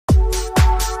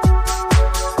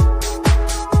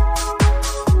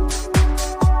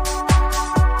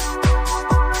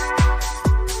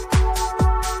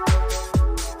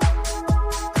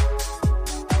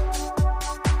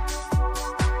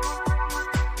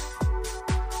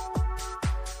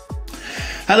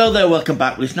Hello there, welcome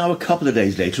back. Well, it's now a couple of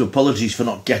days later. Apologies for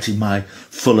not getting my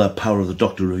fuller Power of the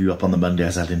Doctor review up on the Monday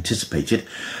as I'd anticipated.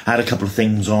 I had a couple of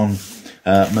things on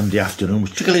Monday afternoon,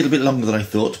 which took a little bit longer than I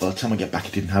thought. By the time I get back,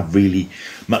 I didn't have really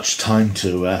much time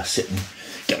to sit and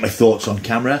get my thoughts on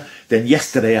camera. Then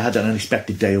yesterday, I had an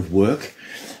unexpected day of work.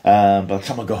 By the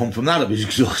time I got home from that, I was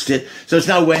exhausted. So it's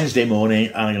now Wednesday morning,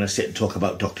 and I'm going to sit and talk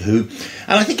about Doctor Who.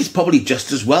 And I think it's probably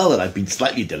just as well that I've been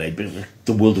slightly delayed, but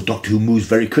the world of Doctor Who moves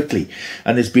very quickly.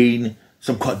 And there's been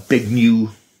some quite big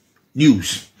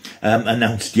news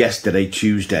announced yesterday,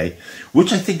 Tuesday,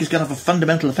 which I think is going to have a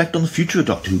fundamental effect on the future of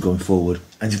Doctor Who going forward.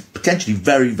 And it's potentially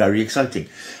very, very exciting.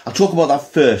 I'll talk about that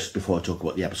first before I talk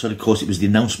about the episode. Of course, it was the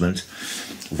announcement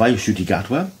of Ayushruti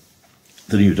Gatwa,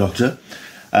 the new Doctor.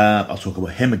 I'll talk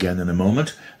about him again in a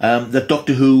moment. That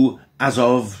Doctor Who, as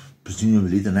of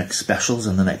presumably the next specials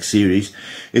and the next series,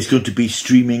 is going to be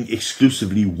streaming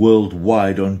exclusively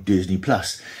worldwide on Disney+.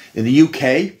 In the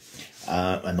UK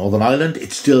and Northern Ireland,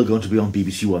 it's still going to be on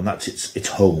BBC One. That's its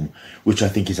home, which I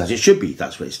think is as it should be.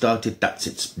 That's where it started. That's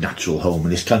its natural home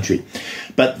in this country.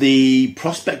 But the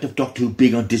prospect of Doctor Who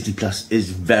being on Disney+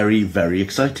 is very, very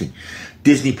exciting.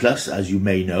 Disney+, as you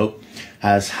may know,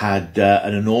 has had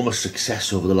an enormous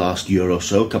success over the last year or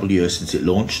so, a couple of years since it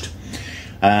launched.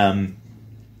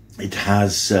 It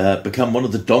has become one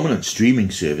of the dominant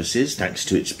streaming services thanks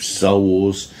to its Star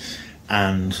Wars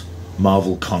and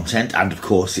Marvel content, and of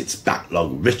course its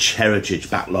backlog, rich heritage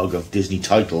backlog of Disney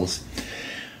titles.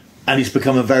 And it's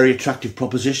become a very attractive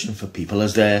proposition for people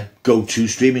as their go-to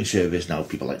streaming service. Now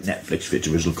people like Netflix for its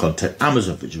original content,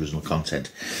 Amazon for its original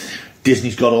content.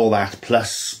 Disney's got all that,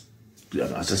 plus,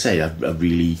 as I say, a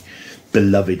really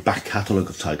beloved back catalogue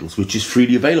of titles, which is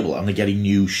freely available. And they're getting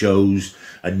new shows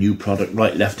and new product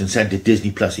right, left and centre.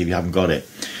 Disney+, if you haven't got it,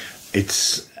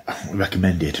 it's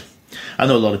recommended. I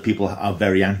know a lot of people are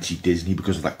very anti-Disney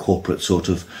because of that corporate sort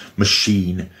of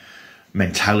machine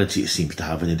mentality it seems to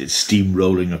have, and it's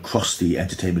steamrolling across the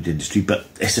entertainment industry. But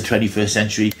it's the 21st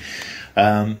century.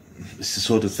 It's the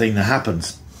sort of thing that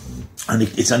happens. And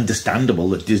it's understandable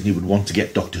that Disney would want to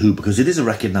get Doctor Who because it is a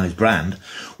recognised brand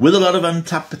with a lot of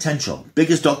untapped potential.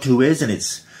 Big as Doctor Who is, and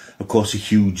it's, of course, a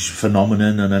huge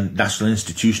phenomenon and a national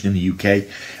institution in the UK.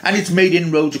 And it's made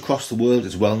inroads across the world.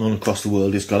 It's well known across the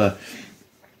world. It's got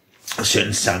a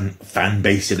certain fan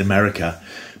base in America.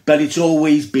 But it's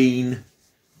always been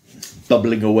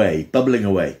bubbling away.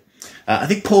 I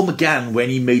think Paul McGann, when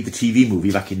he made the TV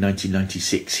movie back in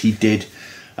 1996, he did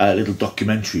a little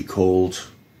documentary called,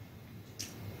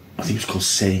 I think it was called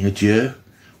Saying Adieu,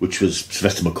 which was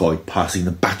Sylvester McCoy passing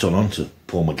the baton on to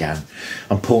Paul McGann.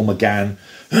 And Paul McGann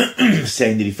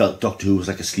saying that he felt Doctor Who was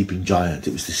like a sleeping giant.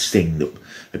 It was this thing that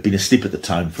had been asleep at the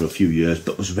time for a few years,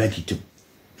 but was ready to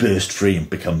burst free and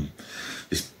become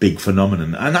this big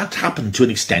phenomenon. And that happened to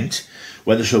an extent.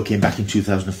 When the show came back in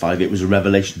 2005, it was a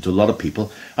revelation to a lot of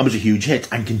people and was a huge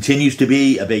hit and continues to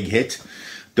be a big hit.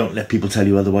 Don't let people tell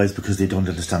you otherwise because they don't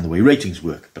understand the way ratings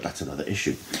work, but that's another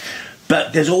issue.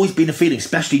 But there's always been a feeling,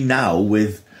 especially now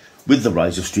with the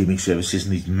rise of streaming services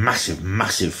and these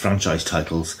massive franchise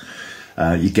titles,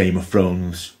 your Game of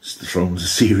Thrones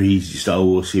series, your Star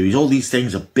Wars series, all these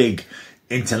things are big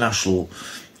international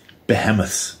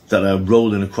behemoths that are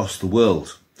rolling across the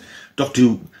world. Doctor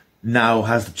Who now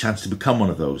has the chance to become one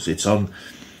of those. It's on,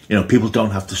 people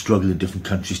don't have to struggle in different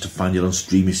countries to find it on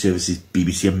streaming services.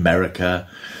 BBC America,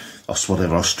 or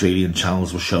whatever Australian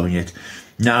channels were showing it.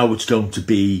 Now it's going to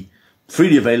be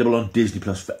freely available on Disney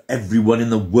Plus for everyone in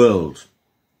the world,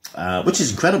 which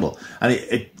is incredible.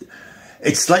 And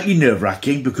it's slightly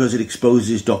nerve-wracking because it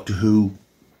exposes Doctor Who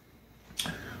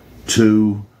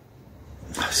to,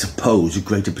 I suppose, a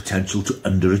greater potential to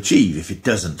underachieve if it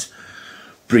doesn't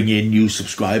bring in new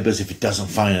subscribers, if it doesn't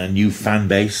find a new fan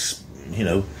base.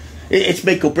 It's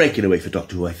make or break in a way for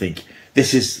Doctor Who, I think.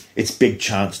 This is its big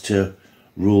chance to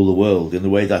rule the world in the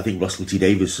way that I think Russell T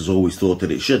Davies has always thought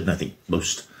that it should, and I think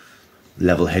most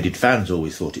level-headed fans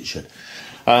always thought it should.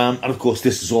 And of course,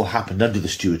 this has all happened under the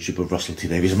stewardship of Russell T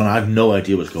Davies. I have no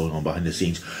idea what's going on behind the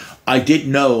scenes. I did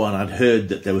know and I'd heard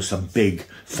that there was some big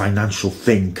financial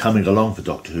thing coming along for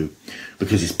Doctor Who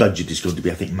because its budget is going to be,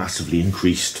 I think, massively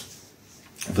increased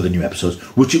for the new episodes,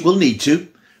 which it will need to.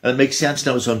 And it makes sense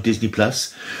now it's on Disney+.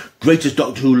 Great as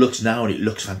Doctor Who looks now, and it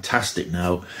looks fantastic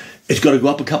now, it's got to go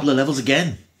up a couple of levels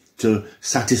again to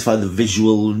satisfy the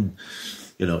visual and,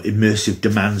 immersive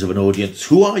demands of an audience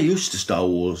who are used to Star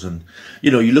Wars. And,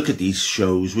 you look at these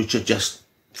shows, which are just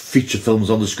feature films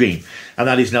on the screen. And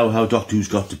that is now how Doctor Who's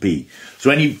got to be.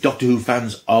 So any Doctor Who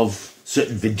fans of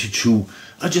certain vintage who,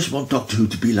 I just want Doctor Who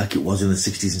to be like it was in the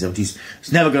 60s and 70s,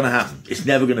 it's never going to happen. It's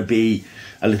never going to be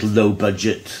a little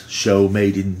low-budget show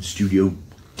made in Studio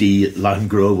D at Lime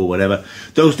Grove or whatever.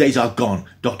 Those days are gone.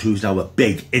 Doctor Who's now a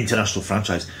big international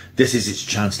franchise. This is its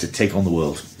chance to take on the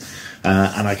world.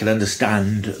 And I can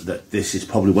understand that this is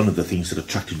probably one of the things that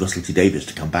attracted Russell T Davies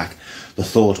to come back. The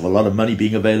thought of a lot of money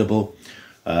being available,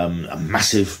 a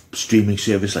massive streaming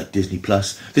service like Disney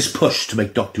Plus, this push to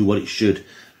make Doctor Who what it should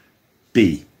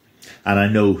be. And I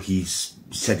know he's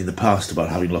said in the past about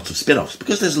having lots of spin-offs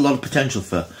because there's a lot of potential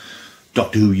for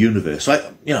Doctor Who universe.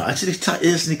 So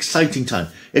it's an exciting time.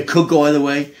 It could go either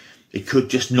way. It could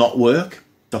just not work.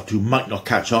 Doctor Who might not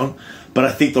catch on, but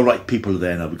I think the right people are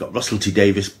there now. We've got Russell T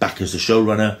Davies back as the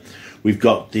showrunner. We've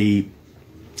got the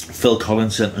Phil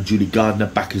Collinson and Julie Gardner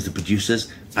back as the producers,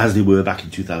 as they were back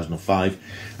in 2005,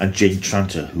 and Jane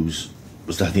Tranter, who was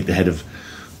I think the head of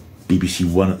BBC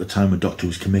One at the time when Doctor Who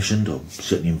was commissioned, or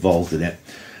certainly involved in it.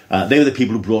 They were the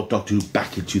people who brought Doctor Who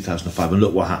back in 2005, and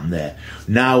look what happened there.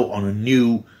 Now on a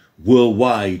new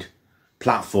worldwide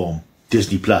platform,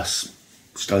 Disney Plus,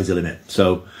 sky's the limit.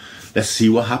 So let's see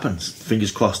what happens.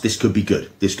 Fingers crossed, this could be good.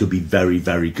 This could be very,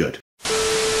 very good.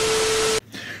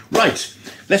 Right,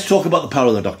 let's talk about the power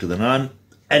of the Doctor then.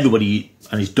 Everybody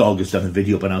and his dog has done a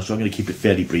video by now, so I'm going to keep it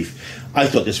fairly brief. I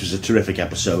thought this was a terrific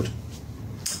episode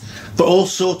for all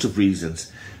sorts of reasons.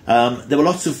 There were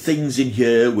lots of things in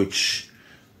here which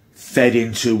fed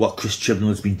into what Chris Chibnall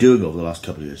has been doing over the last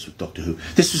couple of years with Doctor Who.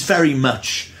 This was very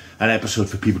much an episode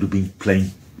for people who've been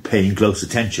paying close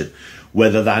attention,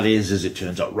 whether that is, as it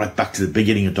turns out, right back to the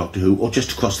beginning of Doctor Who or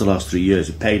just across the last 3 years.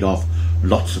 It paid off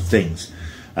lots of things.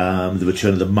 The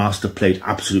return of the Master, played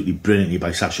absolutely brilliantly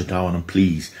by Sacha Dhawan, and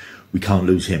please, we can't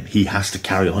lose him. He has to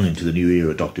carry on into the new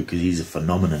era Doctor Who because he's a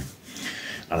phenomenon,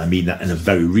 and I mean that in a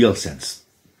very real sense.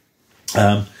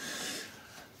 As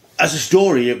a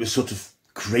story, it was sort of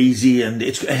crazy, and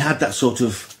it had that sort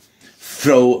of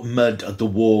throw mud at the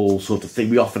wall sort of thing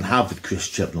we often have with Chris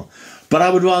Chibnall. But I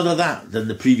would rather that than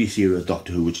the previous era of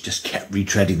Doctor Who, which just kept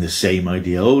retreading the same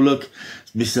idea. Oh, look,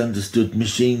 it's misunderstood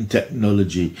machine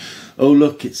technology. Oh,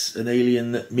 look, it's an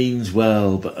alien that means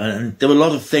well. And there were a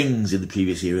lot of things in the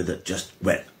previous era that just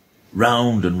went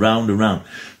round and round and round.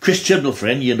 Chris Chibnall, for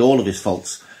any and all of his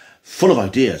faults, full of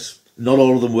ideas. Not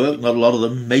all of them worked, not a lot of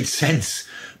them made sense,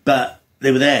 but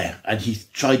they were there, and he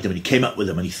tried them, and he came up with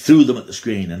them, and he threw them at the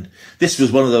screen. And this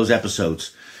was one of those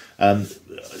episodes.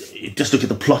 Just look at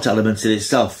the plot elements in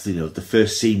itself. You know, the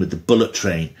first scene with the bullet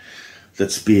train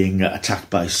that's being attacked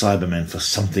by Cybermen for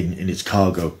something in its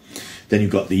cargo. Then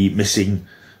you've got the missing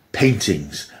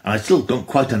paintings, and I still don't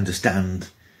quite understand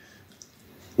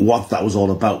what that was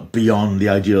all about beyond the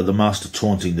idea of the Master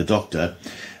taunting the Doctor,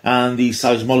 and the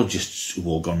seismologists who've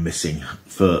all gone missing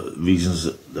for reasons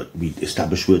that we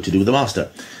established were to do with the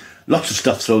Master. Lots of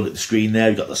stuff thrown at the screen there.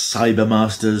 You've got the Cyber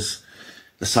Masters,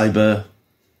 the Cyber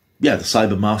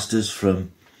Masters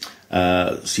from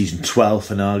season 12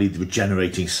 finale, the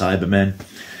regenerating Cybermen.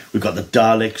 We've got the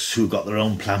Daleks, who've got their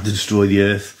own plan to destroy the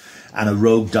Earth, and a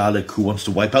rogue Dalek who wants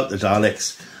to wipe out the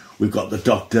Daleks. We've got the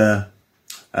Doctor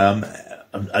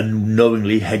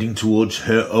unknowingly heading towards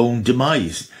her own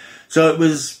demise. So it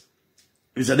was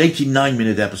an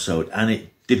 89-minute episode, and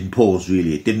it didn't pause,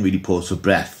 really. It didn't really pause for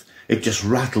breath. It just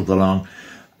rattled along.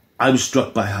 I was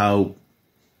struck by how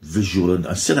visual and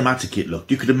cinematic it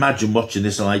looked. You could imagine watching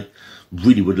this, and I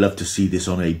really would love to see this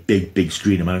on a big, big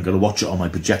screen. I mean, I'm going to watch it on my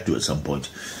projector at some point,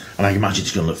 and I imagine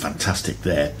it's going to look fantastic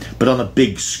there. But on a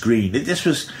big screen, this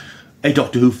was a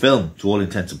Doctor Who film, to all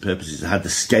intents and purposes. It had the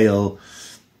scale,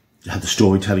 it had the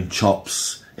storytelling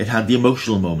chops, it had the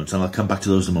emotional moments, and I'll come back to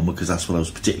those in a moment because that's what I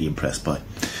was particularly impressed by.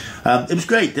 It was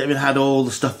great. It had all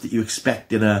the stuff that you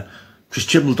expect in a Chris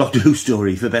Chibnall Doctor Who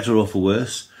story, for better or for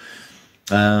worse.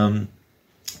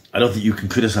 I don't think you can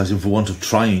criticise him for want of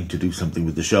trying to do something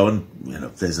with the show, and you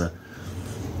know,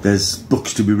 there's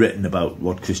books to be written about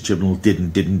what Chris Chibnall did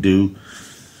and didn't do,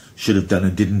 should have done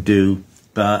and didn't do.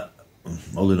 But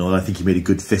all in all, I think he made a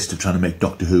good fist of trying to make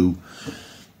Doctor Who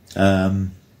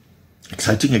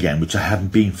exciting again, which I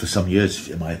haven't been for some years,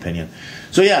 in my opinion.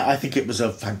 So yeah, I think it was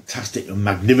a fantastic and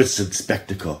magnificent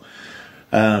spectacle.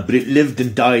 But it lived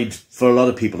and died for a lot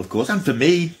of people, of course, and for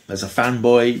me, as a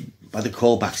fanboy, by the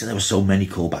callbacks, and there were so many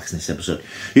callbacks in this episode.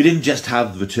 You didn't just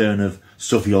have the return of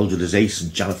Sophie Aldred as Ace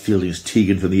and Janet Fielding as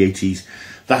Tegan from the 80s.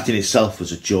 That in itself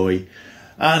was a joy.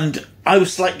 And I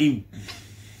was slightly,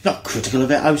 not critical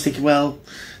of it, I was thinking, well,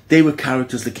 they were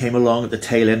characters that came along at the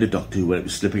tail end of Doctor Who when it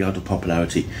was slipping out of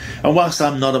popularity. And whilst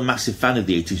I'm not a massive fan of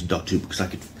the 80s and Doctor Who, because I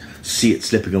could see it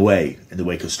slipping away in the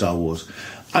wake of Star Wars,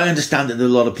 I understand that there are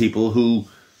a lot of people who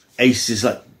Ace is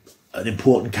like an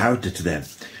important character to them.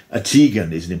 A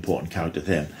Tegan is an important character to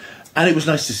them. And it was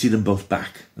nice to see them both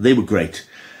back. They were great.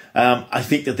 I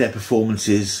think that their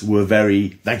performances were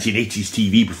very 1980s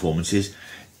TV performances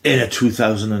in a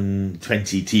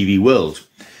 2020 TV world.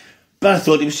 But I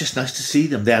thought it was just nice to see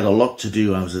them. They had a lot to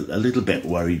do. I was a little bit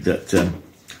worried that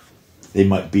they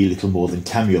might be little more than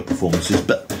cameo performances,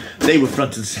 but they were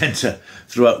front and centre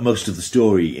throughout most of the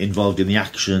story, involved in the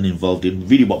action, involved in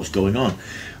really what was going on.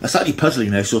 Slightly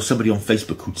puzzling, I saw somebody on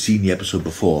Facebook who'd seen the episode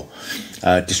before,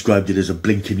 described it as a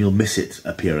blink and you'll miss it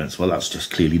appearance. Well, that's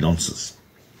just clearly nonsense,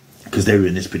 because they were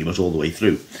in this pretty much all the way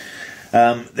through.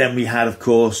 Then we had, of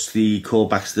course, the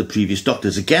callbacks to the previous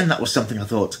Doctors. Again, that was something I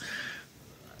thought,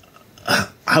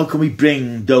 how can we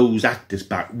bring those actors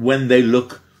back when they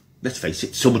look, let's face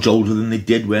it, so much older than they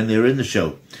did when they were in the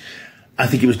show? I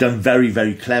think it was done very,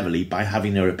 very cleverly by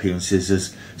having their appearances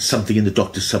as something in the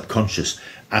Doctor's subconscious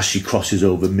as she crosses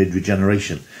over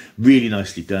mid-regeneration. Really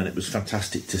nicely done. It was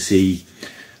fantastic to see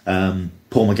Paul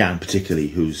McGann particularly,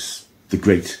 who's the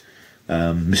great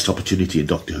missed opportunity in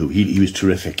Doctor Who. He was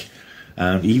terrific.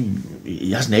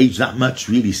 He hasn't aged that much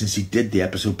really since he did the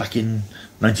episode back in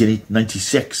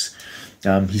 1996.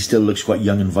 He still looks quite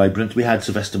young and vibrant. We had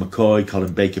Sylvester McCoy,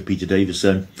 Colin Baker, Peter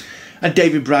Davison, and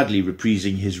David Bradley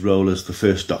reprising his role as the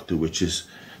first Doctor, which is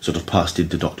sort of passed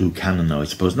into Doctor Who canon now, I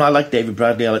suppose. And I like David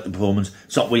Bradley. I like the performance.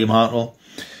 It's not William Hartnell,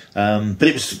 but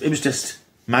it was just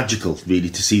magical really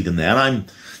to see them there. And I'm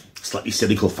a slightly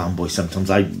cynical fanboy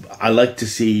sometimes. I like to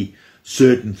see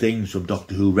certain things from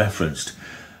Doctor Who referenced.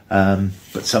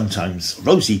 But sometimes,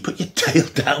 Rosie, put your tail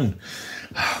down.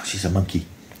 Oh, she's a monkey.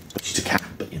 She's a cat,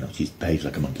 but, you know, she behaves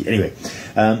like a monkey. Anyway,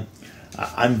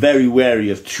 I'm very wary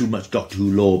of too much Doctor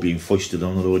Who lore being foisted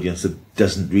on an audience that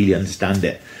doesn't really understand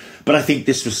it. But I think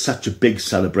this was such a big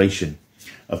celebration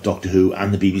of Doctor Who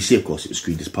and the BBC. Of course, it was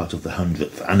screened as part of the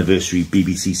 100th anniversary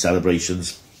BBC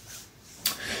celebrations.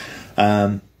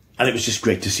 And it was just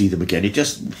great to see them again.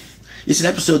 It's an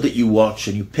episode that you watch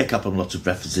and you pick up on lots of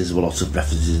references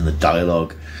in the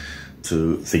dialogue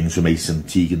to things from Ace and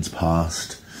Tegan's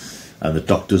past and the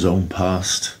Doctor's own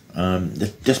past.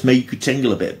 That just make you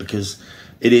tingle a bit, because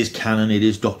it is canon, it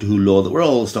is Doctor Who lore that we're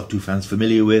all as Doctor Who fans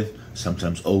familiar with,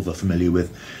 sometimes over familiar with.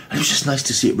 And it was just nice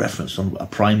to see it referenced on a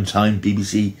prime time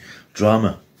BBC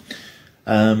drama.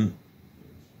 I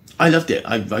loved it.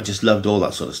 I just loved all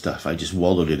that sort of stuff. I just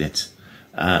wallowed in it.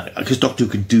 Because Doctor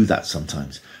Who can do that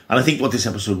sometimes. And I think what this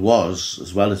episode was,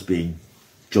 as well as being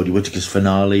Jodie Whittaker's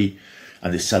finale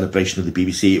and this celebration of the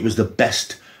BBC, it was the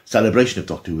best celebration of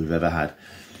Doctor Who we've ever had.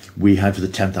 We had, for the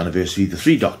 10th anniversary, the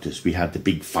 3 Doctors. We had the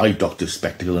big 5 Doctors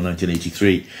spectacle in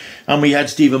 1983. And we had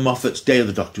Stephen Moffat's Day of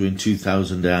the Doctor in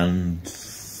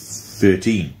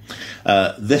 2013.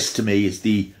 This, to me, is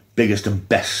the biggest and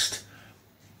best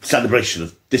celebration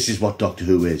of this is what Doctor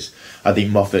Who is. I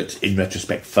think Moffat, in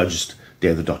retrospect, fudged Day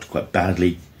of the Doctor quite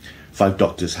badly. 5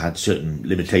 Doctors had certain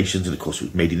limitations, and of course it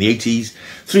was made in the 80s.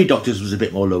 3 Doctors was a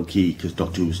bit more low-key, because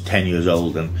Doctor Who was 10 years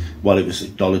old, and while it was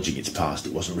acknowledging its past,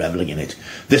 it wasn't revelling in it.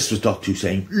 This was Doctor Who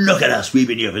saying, look at us, we've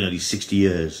been here for nearly 60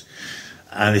 years.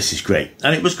 And this is great.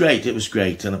 And it was great, it was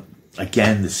great. And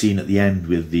again, the scene at the end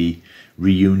with the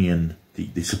reunion,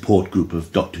 the support group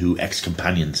of Doctor Who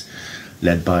ex-companions,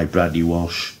 led by Bradley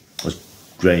Walsh, was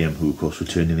Graham, who of course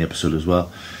returned in the episode as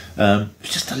well. It was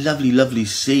just a lovely, lovely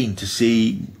scene to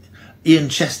see Ian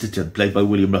Chesterton, played by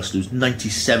William Russell, who's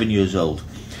 97 years old.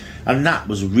 And that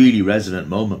was a really resonant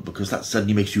moment, because that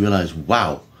suddenly makes you realise,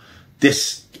 wow,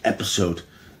 this episode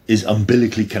is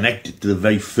umbilically connected to the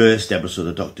very first episode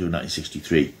of Doctor Who in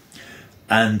 1963.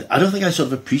 And I don't think I sort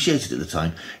of appreciated it at the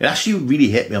time. It actually really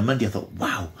hit me on Monday. I thought,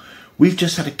 wow, we've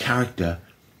just had a character,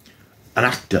 an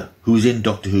actor, who was in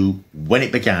Doctor Who when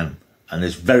it began. And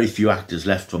there's very few actors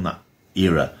left from that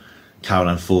era.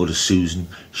 Caroline Ford as Susan,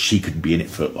 she couldn't be in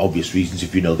it for obvious reasons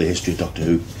if you know the history of Doctor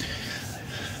Who.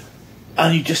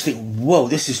 And you just think, whoa,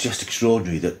 this is just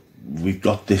extraordinary that we've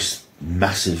got this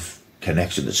massive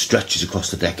connection that stretches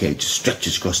across the decades,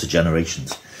 stretches across the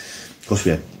generations. Of course, we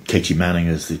had Katie Manning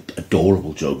as the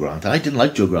adorable Jo Grant. And I didn't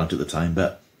like Jo Grant at the time,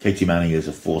 but Katie Manning is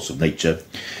a force of nature.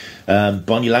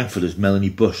 Bonnie Langford as Melanie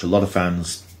Bush. A lot of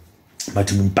fans might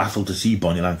have been baffled to see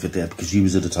Bonnie Langford there, because she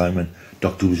was at a time when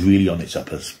Doctor Who was really on its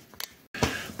uppers.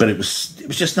 But it was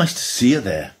just nice to see her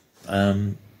there.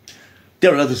 There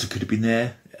are others that could have been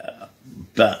there,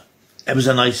 but it was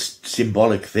a nice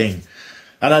symbolic thing.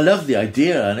 And I love the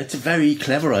idea, and it's a very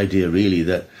clever idea, really,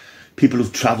 that people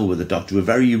who've travelled with the Doctor are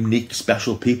very unique,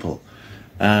 special people.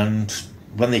 And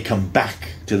when they come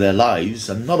back to their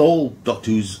lives, and not all Doctor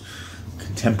Who's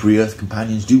contemporary Earth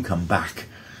companions do come back.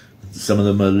 Some of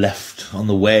them are left on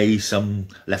the way, some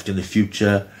left in the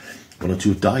future. 1 or 2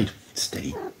 have died.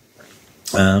 Steady.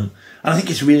 And I think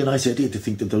it's a really nice idea to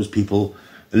think that those people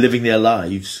are living their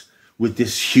lives with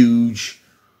this huge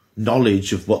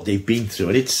knowledge of what they've been through.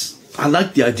 And I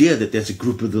like the idea that there's a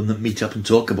group of them that meet up and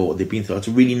talk about what they've been through. It's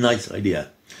a really nice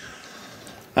idea.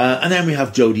 And then we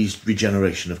have Jodie's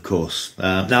regeneration, of course.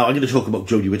 Now, I'm going to talk about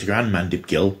Jodie Whittaker and Mandip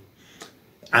Gill,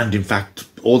 and in fact,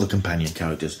 all the companion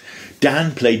characters.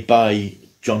 Dan, played by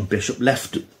John Bishop,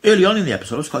 left early on in the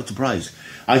episode. I was quite surprised.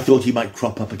 I thought he might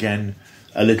crop up again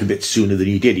a little bit sooner than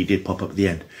he did. He did pop up at the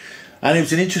end. And it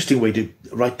was an interesting way to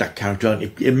write that character out.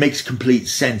 It makes complete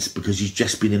sense because he's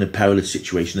just been in a perilous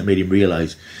situation that made him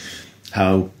realise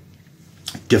how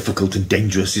difficult and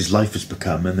dangerous his life has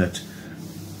become, and that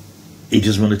he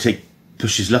doesn't want to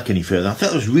push his luck any further. I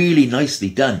thought it was really nicely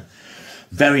done.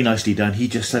 Very nicely done. He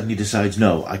just suddenly decides,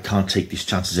 no, I can't take these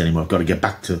chances anymore. I've got to get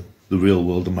back to the real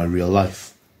world and my real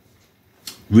life.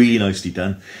 Really nicely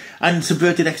done. And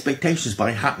subverted expectations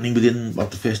by happening within, the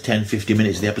first 10, 15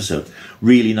 minutes of the episode.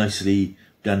 Really nicely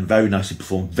done, very nicely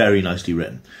performed, very nicely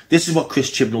written. This is what Chris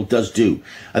Chibnall does do.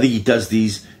 I think he does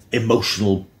these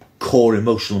core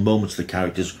emotional moments of the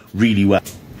characters really well.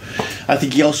 I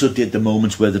think he also did the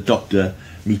moments where the Doctor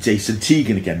meets Ace and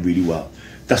Tegan again really well.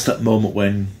 That's that moment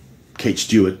when Kate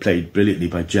Stewart, played brilliantly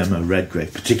by Gemma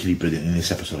Redgrave, particularly brilliant in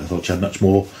this episode. I thought she had much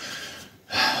more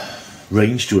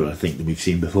range to her, I think, than we've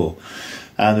seen before.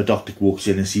 And the Doctor walks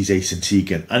in and sees Ace and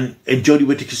Tegan. And in Jodie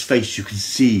Whittaker's face, you can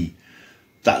see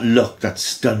that look, that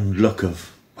stunned look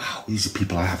of, wow, these are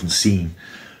people I haven't seen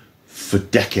for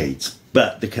decades.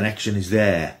 But the connection is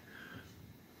there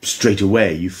straight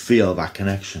away. You feel that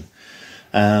connection.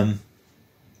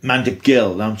 Mandip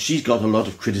Gill, now she's got a lot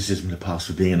of criticism in the past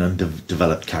for being an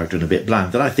underdeveloped character and a bit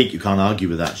bland, and I think you can't argue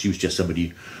with that. She was just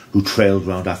somebody who trailed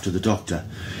around after the Doctor.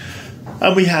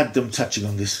 And we had them touching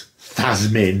on this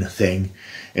Thasmin thing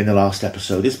in the last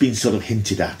episode. It's been sort of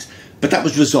hinted at, but that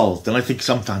was resolved, and I think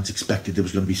some fans expected there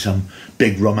was going to be some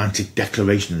big romantic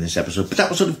declaration in this episode, but that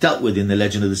was sort of dealt with in The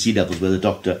Legend of the Sea Devils, where the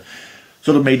Doctor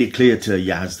sort of made it clear to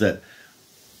Yaz that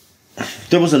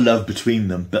there was a love between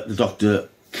them, but the Doctor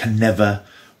can never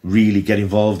really get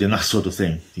involved in that sort of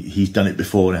thing. He's done it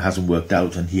before and it hasn't worked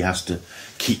out, and he has to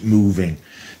keep moving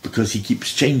because he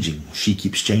keeps changing, she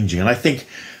keeps changing. And I think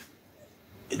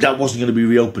that wasn't going to be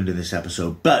reopened in this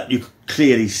episode, but you could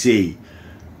clearly see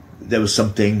there was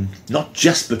something not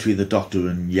just between the Doctor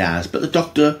and Yaz, but the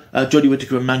Doctor, Jodie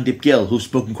Whittaker and Mandip Gill, who've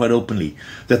spoken quite openly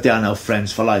that they are now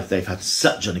friends for life. They've had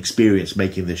such an experience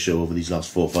making this show over these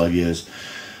last 4 or 5 years.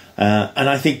 And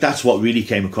I think that's what really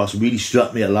came across, really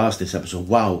struck me at last this episode.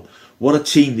 Wow, what a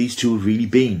team these two have really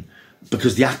been,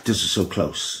 because the actors are so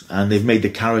close and they've made the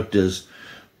characters,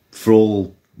 for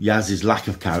all Yaz's lack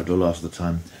of character a lot of the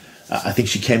time, I think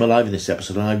she came alive in this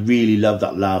episode. And I really love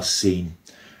that last scene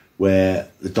where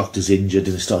the Doctor's injured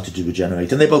and has started to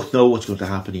regenerate, and they both know what's going to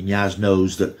happen, and Yaz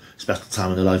knows that a special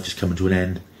time in her life is coming to an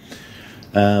end.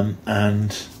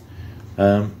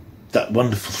 That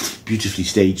wonderful, beautifully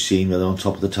staged scene where they're on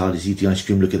top of the TARDIS eating ice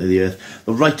cream, looking at the Earth.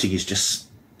 The writing is just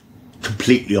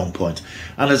completely on point.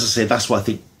 And as I say, that's what I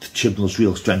think Chibnall's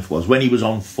real strength was. When he was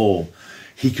on form,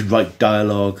 he could write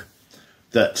dialogue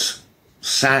that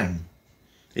sang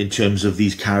in terms of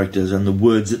these characters and the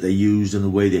words that they used and the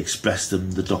way they expressed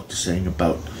them. The Doctor saying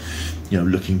about,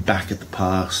 looking back at the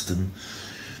past, and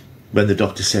when the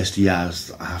Doctor says to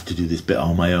Yaz, I have to do this bit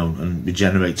on my own, and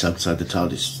regenerates outside the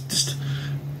TARDIS. Just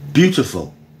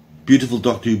beautiful, beautiful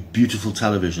Doctor Who, beautiful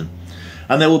television.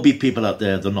 And there will be people out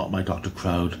there, the Not My Doctor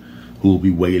crowd, who will be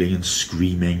wailing and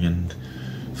screaming and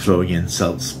throwing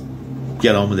insults.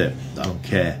 Get on with it, I don't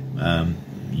care.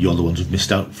 You're the ones who've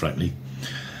missed out, frankly.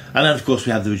 And then, of course,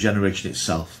 we have the regeneration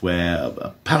itself, where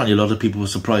apparently a lot of people were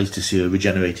surprised to see her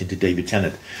regenerate into David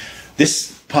Tennant.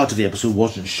 This part of the episode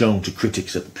wasn't shown to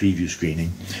critics at the preview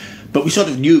screening, but we sort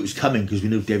of knew it was coming because we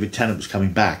knew David Tennant was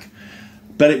coming back.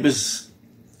 But it was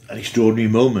an extraordinary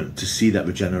moment to see that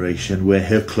regeneration, where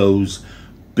her clothes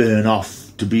burn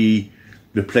off to be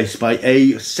replaced by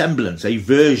a semblance, a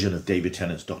version of David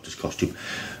Tennant's Doctor's costume.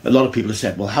 A lot of people have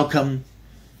said, well, how come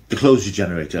the clothes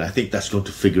regenerated? I think that's going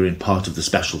to figure in part of the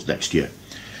specials next year,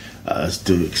 as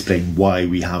to explain why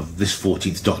we have this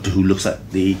 14th Doctor who looks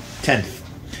like the 10th.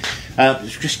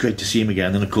 It's just great to see him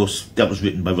again. And of course, that was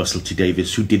written by Russell T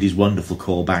Davies, who did his wonderful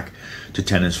callback to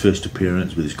Tennant's first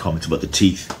appearance with his comments about the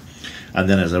teeth. And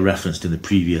then, as I referenced in the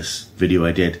previous video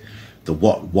I did, the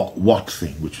what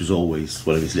thing, which was always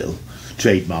one of his little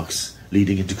trademarks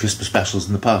leading into Christmas specials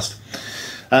in the past.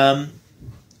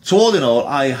 So all in all,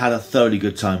 I had a thoroughly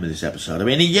good time with this episode. I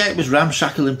mean, yeah, it was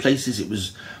ramshackle in places. It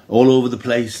was all over the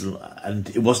place, and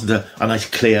it wasn't a nice,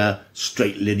 clear,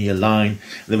 straight, linear line.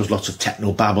 There was lots of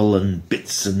techno-babble and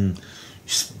bits and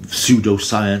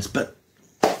pseudo-science, but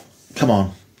come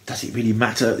on, does it really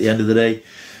matter at the end of the day?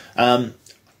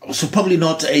 So probably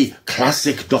not a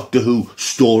classic Doctor Who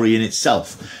story in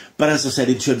itself. But as I said,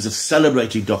 in terms of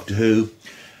celebrating Doctor Who,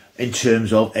 in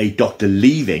terms of a Doctor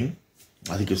leaving,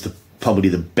 I think it's probably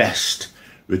the best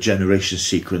regeneration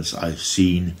sequence I've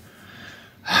seen.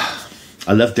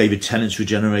 I love David Tennant's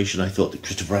regeneration. I thought that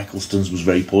Christopher Eccleston's was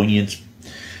very poignant.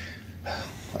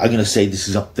 I'm going to say this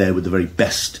is up there with the very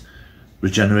best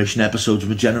regeneration episodes,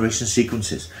 regeneration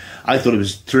sequences. I thought it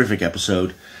was a terrific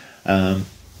episode.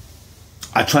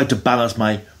 I tried to balance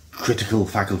my critical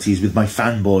faculties with my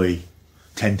fanboy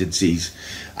tendencies.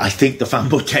 I think the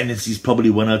fanboy tendencies probably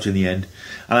won out in the end.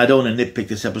 And I don't want to nitpick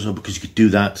this episode because you could do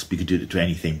that. You could do it to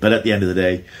anything. But at the end of the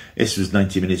day, this was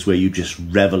 90 minutes where you just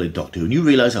revel in Doctor Who. And you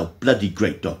realise how bloody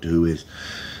great Doctor Who is.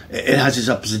 It has its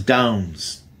ups and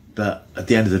downs. But at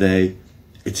the end of the day,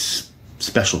 it's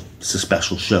special. It's a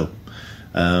special show.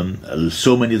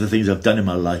 So many of the things I've done in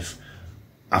my life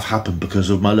have happened because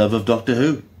of my love of Doctor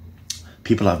Who.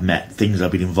 People I've met, things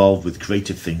I've been involved with,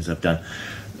 creative things I've done.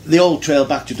 They all trail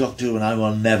back to Doctor Who, and I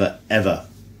will never, ever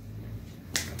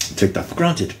take that for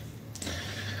granted.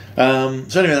 So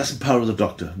anyway, that's The Power of the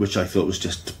Doctor, which I thought was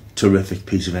just a terrific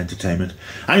piece of entertainment.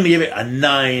 I'm going to give it a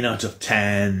 9 out of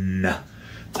 10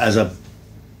 as a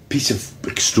piece of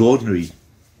extraordinary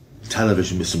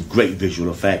television with some great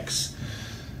visual effects.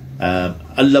 A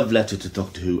love letter to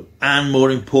Doctor Who, and more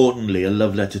importantly, a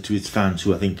love letter to its fans,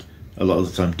 who I think a lot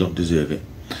of the time don't deserve it.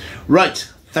 Right,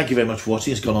 thank you very much for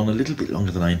watching. It's gone on a little bit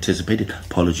longer than I anticipated.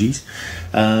 Apologies.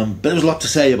 But there was a lot to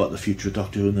say about the future of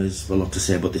Doctor Who, and there's a lot to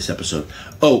say about this episode.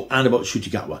 Oh, and about Ncuti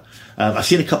Gatwa. I've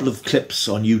seen a couple of clips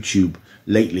on YouTube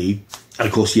lately, and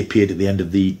of course he appeared at the end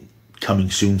of the Coming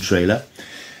Soon trailer.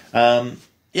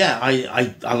 Yeah,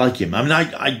 I like him. I mean,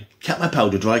 I kept my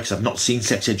powder dry because I've not seen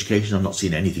Sex Education. I've not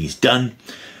seen anything he's done.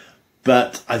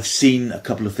 But I've seen a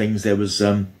couple of things. There was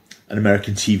an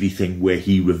American TV thing where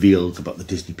he revealed about the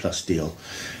Disney Plus deal,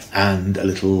 and a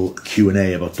little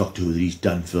Q&A about Doctor Who that he's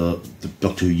done for the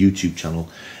Doctor Who YouTube channel.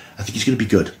 I think he's going to be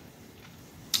good.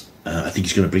 I think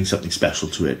he's going to bring something special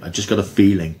to it. I just got a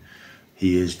feeling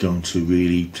he is going to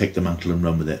really take the mantle and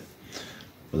run with it.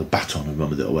 Or the baton and run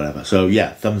with it, or whatever. So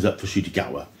yeah, thumbs up for Ncuti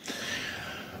Gatwa.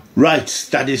 Right,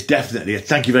 that is definitely it.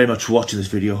 Thank you very much for watching this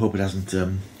video. I hope it hasn't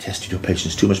tested your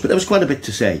patience too much, but there was quite a bit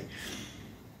to say.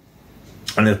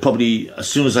 And it'll probably, as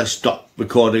soon as I stop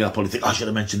recording, I'll probably think, oh, I should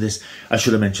have mentioned this, I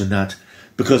should have mentioned that.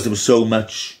 Because there was so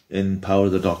much in Power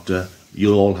of the Doctor,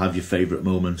 you'll all have your favourite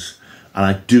moments. And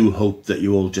I do hope that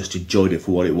you all just enjoyed it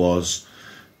for what it was,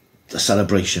 the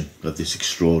celebration of this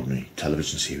extraordinary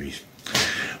television series.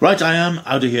 Right, I am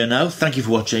out of here now. Thank you for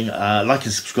watching. Like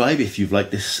and subscribe if you've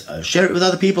liked this. Share it with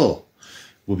other people.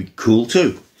 Will be cool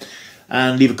too.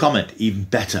 And leave a comment, even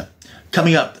better.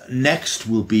 Coming up next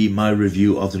will be my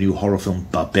review of the new horror film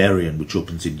Barbarian, which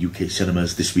opens in UK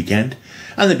cinemas this weekend.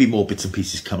 And there'll be more bits and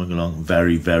pieces coming along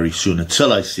very, very soon.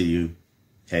 Until I see you,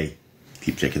 hey,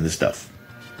 keep checking the stuff.